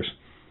guild leaders,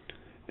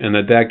 and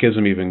that gives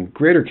them even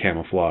greater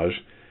camouflage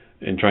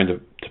in trying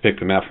to pick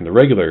them out from the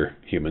regular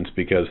humans,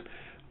 because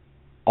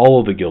all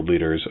of the guild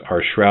leaders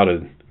are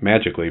shrouded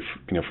magically,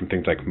 from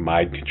things like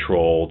mind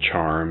control,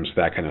 charms,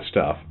 that kind of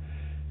stuff.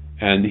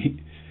 And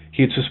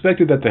he had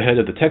suspected that the head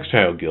of the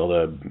Textile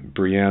Guild,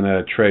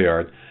 Brianna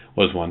Treyard,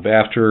 was one, but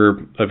after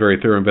a very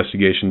thorough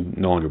investigation,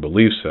 no longer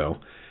believes so.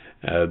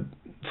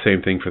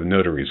 Same thing for the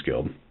Notaries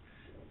Guild.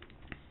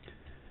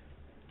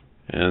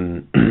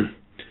 And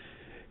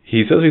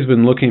he says he's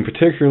been looking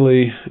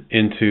particularly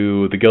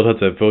into the guild heads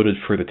that voted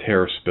for the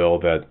tariff bill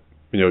that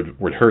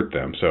would hurt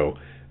them. So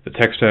the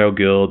Textile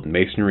Guild,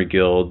 Masonry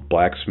Guild,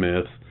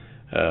 Blacksmith,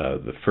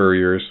 the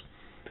Furriers,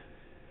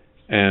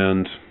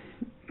 and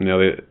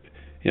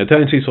Ty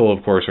and Cecil,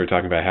 of course, are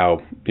talking about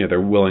how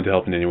they're willing to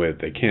help in any way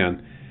that they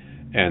can,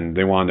 and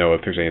they want to know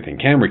if there's anything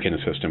Camry can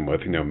assist him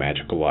with,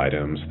 magical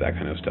items, that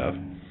kind of stuff.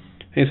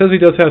 And he says he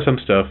does have some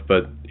stuff,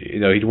 but he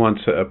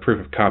wants a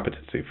proof of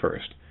competency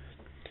first.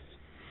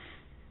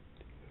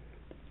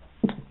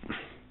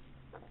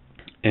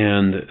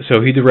 And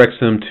so he directs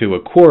them to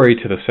a quarry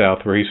to the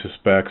south where he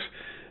suspects,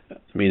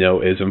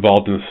 is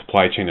involved in the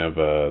supply chain of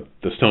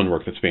the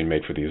stonework that's being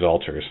made for these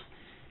altars.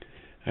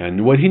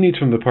 And what he needs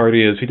from the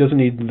party is he doesn't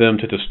need them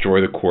to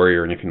destroy the quarry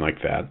or anything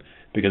like that,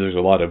 because there's a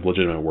lot of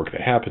legitimate work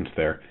that happens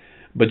there,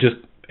 but just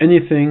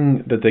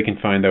anything that they can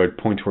find that would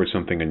point towards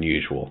something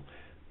unusual.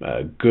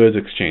 Goods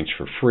exchanged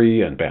for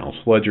free,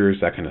 unbalanced ledgers,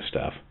 that kind of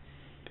stuff.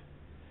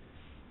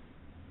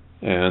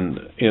 And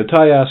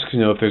Ty asks,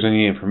 if there's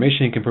any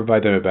information he can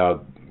provide them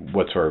about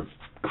what sort of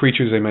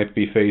creatures they might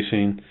be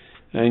facing,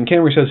 and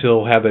Camry says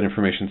he'll have that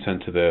information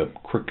sent to the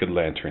Crooked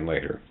Lantern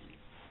later.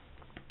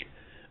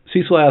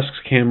 Cecil asks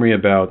Camry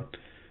about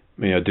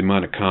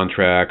demonic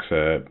contracts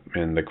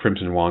and the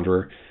Crimson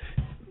Wanderer.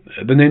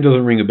 The name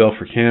doesn't ring a bell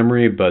for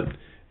Camry, but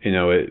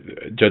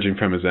judging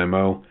from his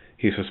MO,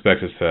 he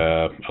suspects it's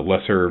a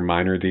lesser,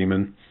 minor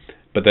demon,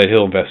 but that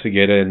he'll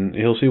investigate it and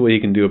he'll see what he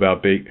can do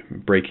about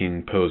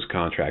breaking Poe's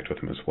contract with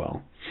him as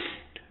well.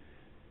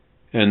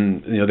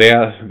 And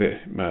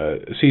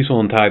Cecil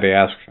and Ty, they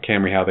ask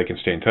Camry how they can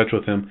stay in touch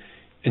with him,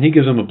 and he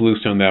gives them a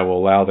bluestone that will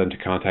allow them to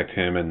contact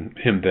him and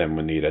them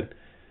when needed.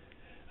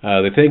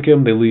 They thank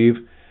him, they leave.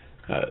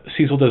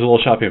 Cecil does a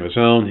little shopping of his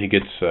own. He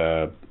gets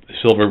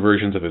silver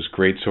versions of his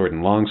greatsword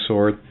and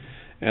longsword,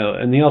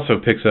 and he also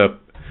picks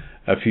up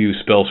a few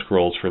spell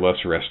scrolls for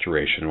lesser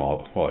restoration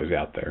while he's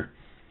out there.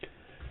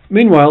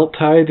 Meanwhile,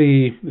 Ty,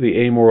 the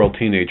amoral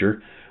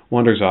teenager,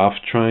 wanders off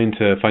trying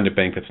to find a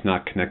bank that's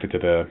not connected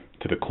to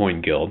the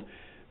Coin Guild,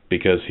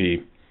 because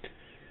he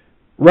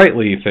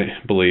rightly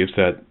believes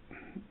that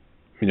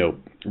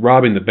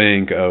robbing the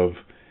bank of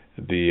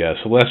the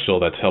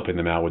Celestial that's helping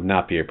them out would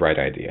not be a bright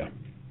idea.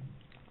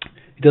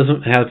 He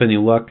doesn't have any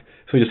luck,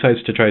 so he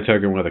decides to try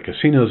targeting one of the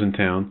casinos in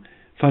town,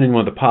 finding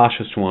one of the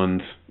poshest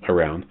ones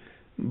around,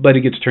 but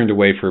he gets turned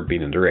away for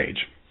being underage.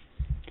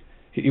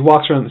 He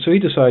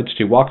decides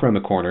to walk around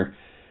the corner,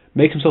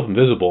 make himself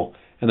invisible,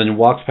 and then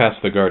walks past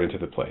the guard into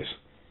the place.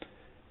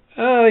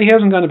 He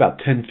hasn't gone about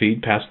 10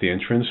 feet past the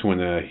entrance when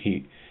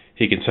he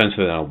can sense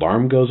that an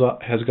alarm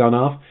has gone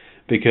off,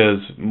 because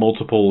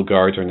multiple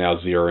guards are now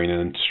zeroing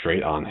in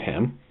straight on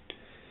him.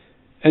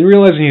 And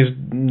realizing he's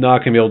not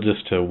going to be able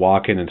just to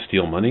walk in and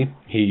steal money,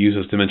 he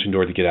uses Dimension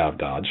Door to get out of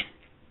Dodge.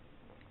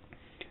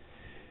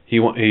 He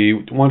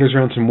wanders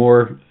around some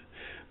more,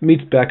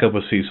 meets back up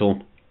with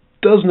Cecil,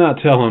 does not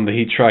tell him that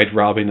he tried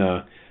robbing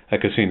a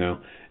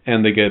casino,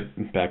 and they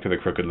get back to the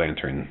Crooked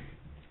Lantern.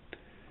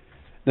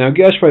 Now,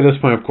 Gesh, by this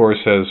point, of course,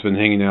 has been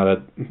hanging out at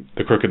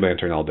the Crooked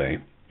Lantern all day,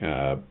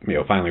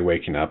 finally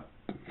waking up,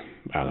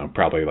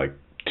 probably like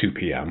 2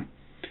 p.m.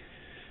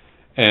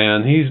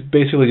 And he's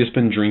basically just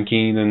been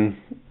drinking and,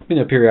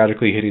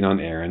 periodically hitting on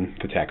Aaron,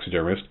 the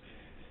taxidermist.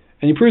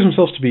 And he proves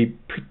himself to be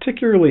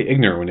particularly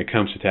ignorant when it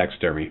comes to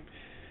taxidermy.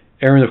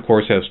 Aaron, of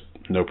course, has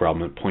no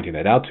problem pointing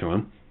that out to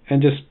him,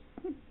 and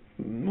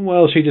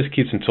she just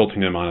keeps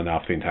insulting him on and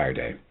off the entire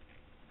day.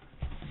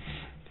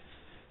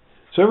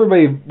 So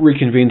everybody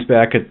reconvenes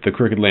back at the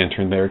Crooked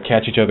Lantern there,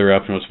 catch each other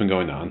up on what's been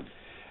going on,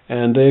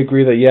 and they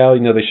agree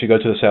that, they should go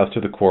to the south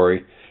to the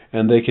quarry,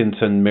 and they can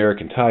send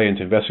Merrick and Ty in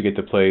to investigate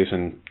the place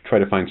and try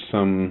to find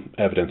some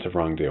evidence of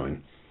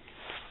wrongdoing.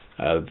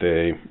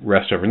 They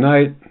rest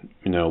overnight,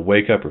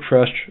 wake up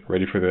refreshed,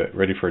 ready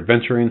for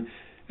adventuring,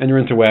 and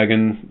rent a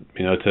wagon,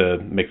 to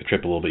make the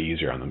trip a little bit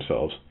easier on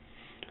themselves.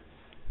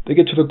 They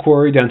get to the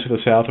quarry down to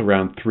the south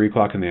around 3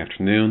 o'clock in the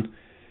afternoon,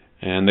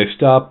 and they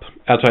stop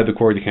outside the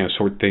quarry to kind of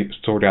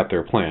sort out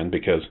their plan,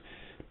 because,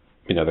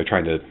 they're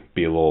trying to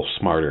be a little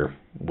smarter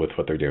with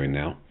what they're doing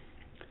now.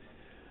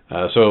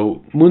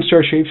 So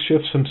Moonstar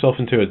shapeshifts himself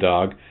into a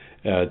dog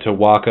to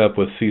walk up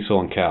with Cecil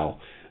and Cal,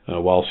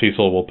 while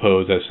Cecil will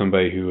pose as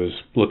somebody who is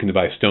looking to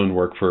buy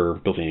stonework for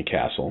building a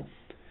castle.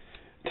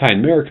 Ty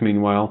and Merrick,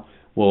 meanwhile,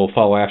 will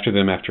follow after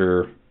them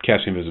after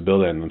casting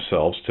invisibility on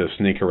themselves to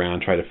sneak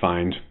around, try to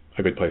find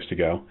a good place to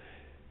go.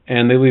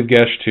 And they leave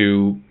Gesh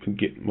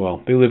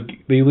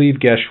they leave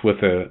Gesh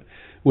with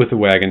a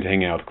wagon to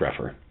hang out with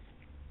Gruffer.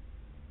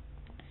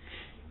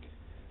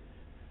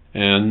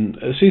 And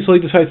Cecily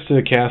decides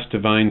to cast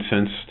Divine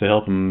Sense to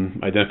help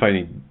him identify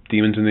any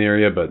demons in the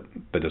area, but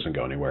that doesn't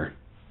go anywhere.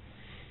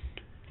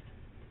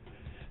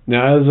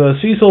 Now,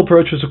 as Cecil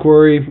approaches the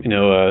quarry,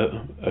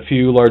 a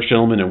few large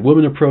gentlemen and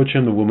women approach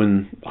him. The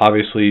woman,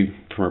 obviously,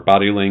 from her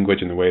body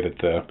language and the way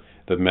that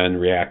the men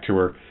react to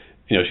her,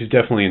 she's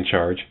definitely in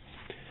charge.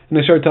 And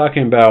they start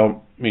talking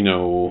about,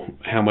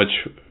 how much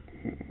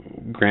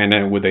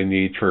granite would they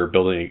need to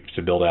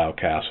build out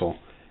a castle.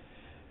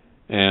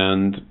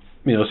 And,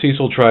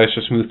 Cecil tries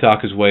to smooth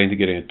talk his way into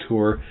getting a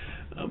tour,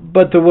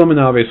 but the woman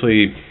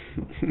obviously,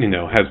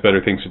 has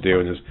better things to do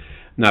and is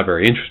not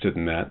very interested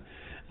in that.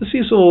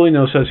 Cecil,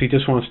 says he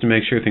just wants to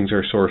make sure things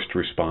are sourced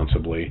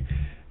responsibly,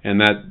 and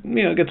that,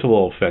 gets a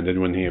little offended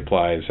when he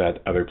implies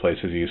that other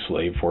places use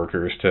slave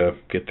workers to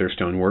get their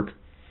stonework.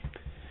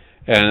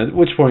 And at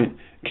which point,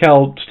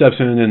 Cal steps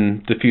in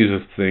and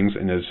diffuses things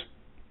and is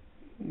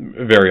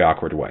very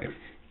awkward way.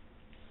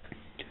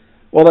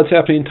 While that's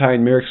happening, Ty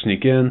and Merrick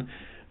sneak in.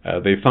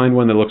 They find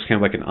one that looks kind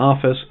of like an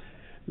office.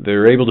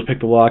 They're able to pick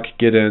the lock,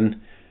 get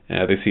in.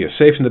 They see a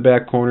safe in the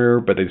back corner,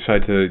 but they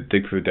decide to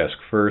dig through the desk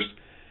first.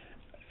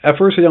 At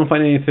first, they don't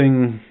find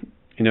anything,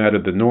 out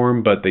of the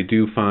norm, but they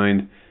do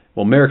find,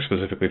 Merrick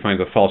specifically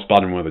finds a false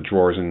bottom in one of the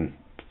drawers and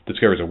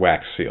discovers a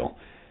wax seal.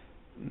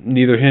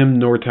 Neither him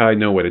nor Ty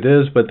know what it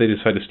is, but they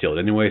decide to steal it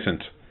anyway,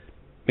 since,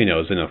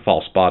 it's in a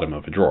false bottom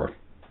of a drawer.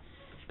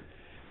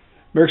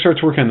 Merrick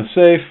starts working on the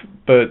safe,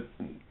 but,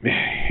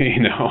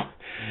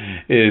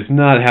 is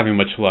not having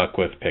much luck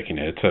with picking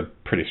it. It's a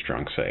pretty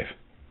strong safe.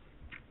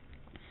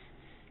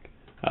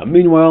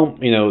 Meanwhile,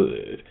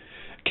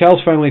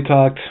 Cal's finally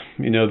talked,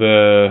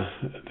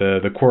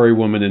 the quarry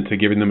woman into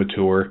giving them a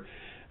tour.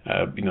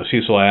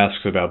 Cecil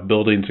asks about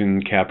buildings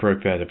in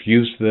Caprook that have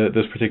used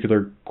this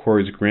particular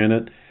quarry's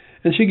granite,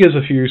 and she gives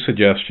a few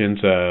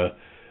suggestions.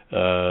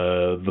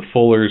 The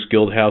Fuller's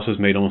Guild House is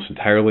made almost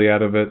entirely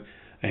out of it,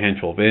 a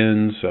handful of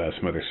inns,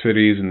 some other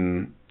cities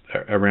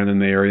around in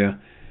the area.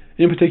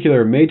 In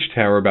particular, Mage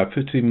Tower, about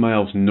 15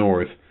 miles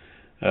north,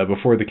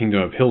 before the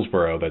Kingdom of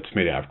Hillsborough, that's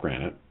made out of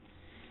granite.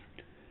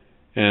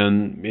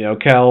 And,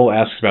 Cal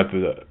asks about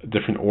the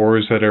different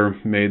ores that are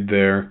made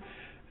there.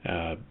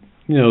 The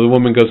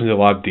woman goes into a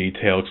lot of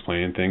detail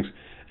explaining things.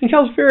 And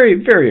Cal's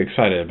very, very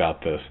excited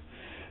about this.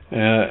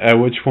 At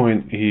which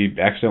point, he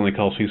accidentally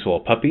calls Cecil a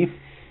puppy.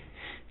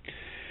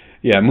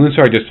 Yeah,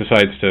 Moonstar just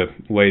decides to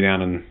lay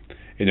down and,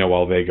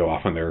 while they go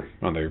off on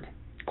their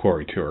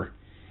quarry tour.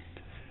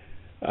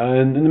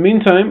 And in the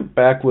meantime,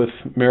 back with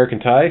Merrick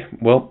and Ty,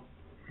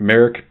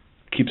 Merrick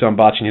keeps on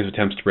botching his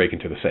attempts to break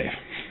into the safe.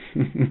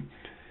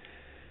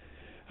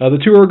 The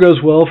tour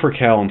goes well for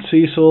Cal and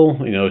Cecil,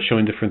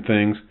 showing different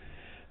things.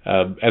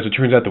 As it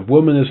turns out, the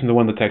woman isn't the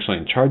one that's actually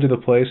in charge of the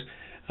place.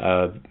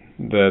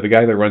 The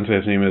guy that runs it,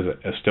 his name is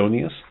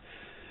Estonius.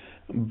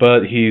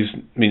 But he's,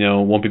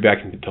 won't be back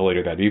until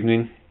later that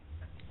evening.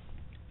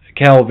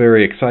 Cal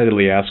very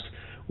excitedly asks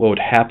what would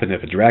happen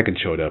if a dragon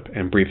showed up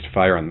and breathed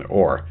fire on the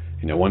ore,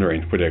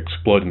 wondering would it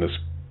explode in this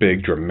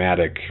big,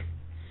 dramatic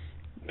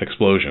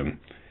explosion.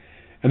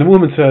 And the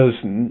woman says,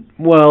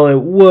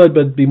 it would,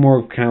 but it'd be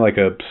more kind of like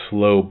a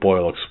slow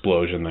boil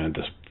explosion than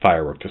a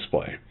firework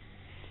display.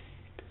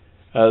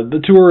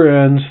 The tour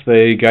ends.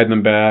 They guide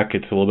them back.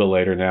 It's a little bit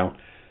later now.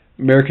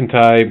 Merrick and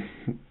Ty,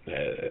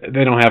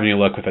 they don't have any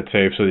luck with that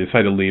safe, so they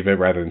decide to leave it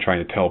rather than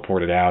trying to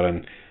teleport it out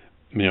and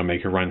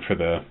make a run for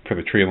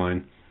the tree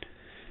line.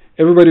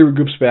 Everybody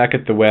regroups back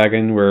at the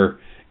wagon where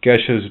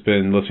Gesh has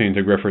been listening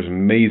to Griffer's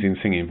amazing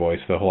singing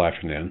voice the whole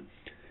afternoon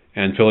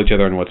and fill each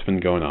other on what's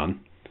been going on.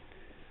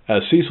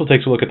 Cecil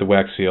takes a look at the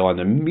wax seal and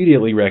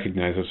immediately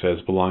recognizes it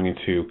as belonging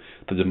to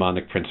the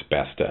demonic Prince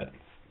Bastet.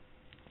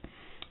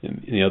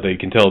 They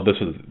can tell this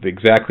is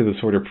exactly the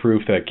sort of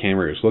proof that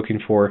Camry is looking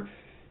for.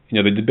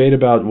 They debate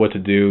about what to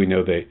do.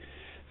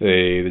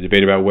 They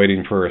debate about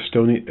waiting for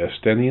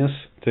Estonius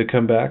to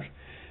come back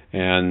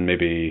and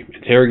maybe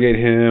interrogate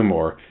him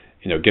or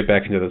get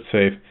back into the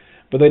safe.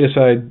 But they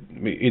decide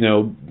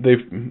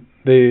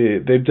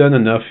they've done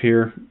enough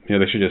here. They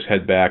should just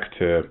head back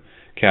to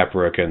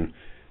Caprook and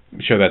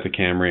show that to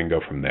Camry and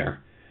go from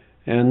there.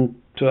 And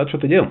so that's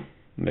what they do.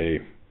 They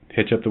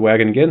hitch up the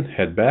wagon again,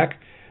 head back,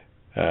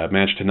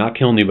 manage to not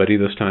kill anybody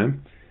this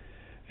time.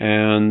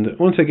 And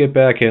once they get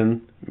back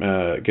to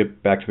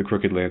the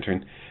Crooked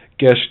Lantern,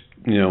 Gesh,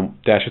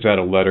 dashes out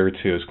a letter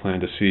to his clan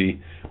to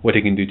see what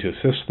he can do to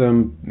assist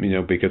them,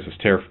 because his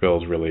tariff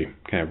bill is really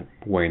kind of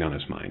weighing on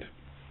his mind.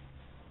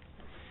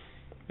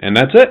 And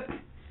that's it.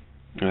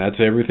 That's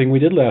everything we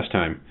did last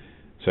time.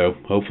 So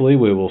hopefully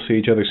we will see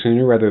each other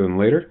sooner rather than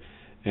later,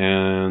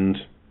 and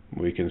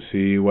we can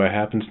see what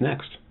happens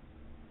next.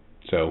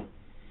 So,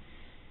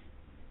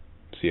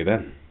 see you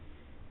then.